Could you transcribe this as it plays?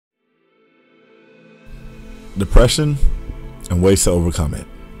Depression and ways to overcome it.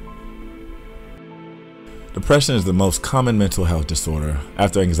 Depression is the most common mental health disorder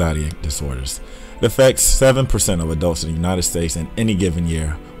after anxiety disorders. It affects 7% of adults in the United States in any given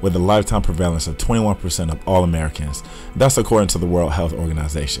year, with a lifetime prevalence of 21% of all Americans. That's according to the World Health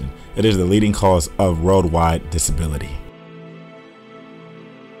Organization. It is the leading cause of worldwide disability.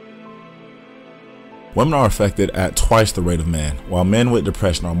 Women are affected at twice the rate of men. While men with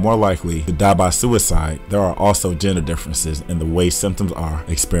depression are more likely to die by suicide, there are also gender differences in the way symptoms are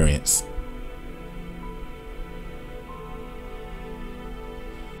experienced.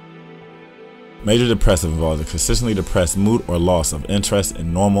 Major depressive involves a consistently depressed mood or loss of interest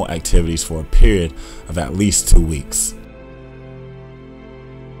in normal activities for a period of at least 2 weeks.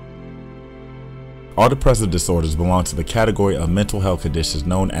 All depressive disorders belong to the category of mental health conditions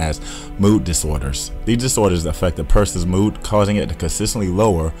known as mood disorders. These disorders affect a person's mood, causing it to consistently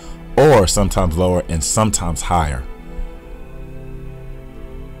lower or sometimes lower and sometimes higher.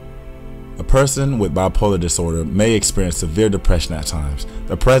 A person with bipolar disorder may experience severe depression at times.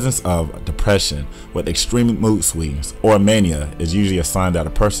 The presence of depression with extreme mood swings or mania is usually a sign that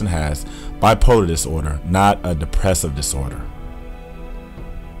a person has bipolar disorder, not a depressive disorder.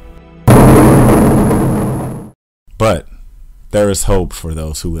 But there is hope for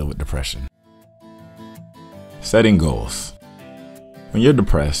those who live with depression. Setting goals. When you're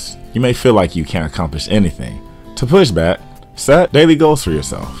depressed, you may feel like you can't accomplish anything. To push back, set daily goals for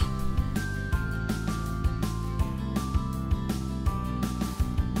yourself.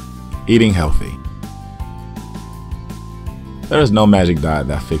 Eating healthy. There is no magic diet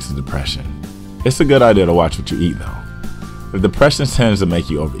that fixes depression. It's a good idea to watch what you eat though. If depression tends to make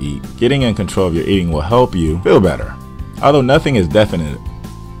you overeat, getting in control of your eating will help you feel better. Although nothing is definite,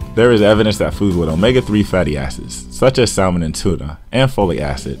 there is evidence that foods with omega-3 fatty acids, such as salmon and tuna, and folic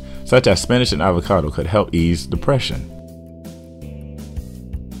acid, such as spinach and avocado, could help ease depression.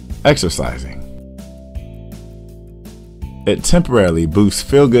 Exercising. It temporarily boosts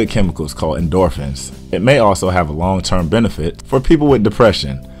feel-good chemicals called endorphins. It may also have a long-term benefit for people with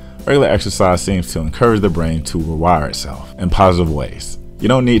depression. Regular exercise seems to encourage the brain to rewire itself in positive ways. You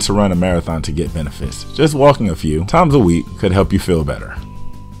don't need to run a marathon to get benefits. Just walking a few times a week could help you feel better.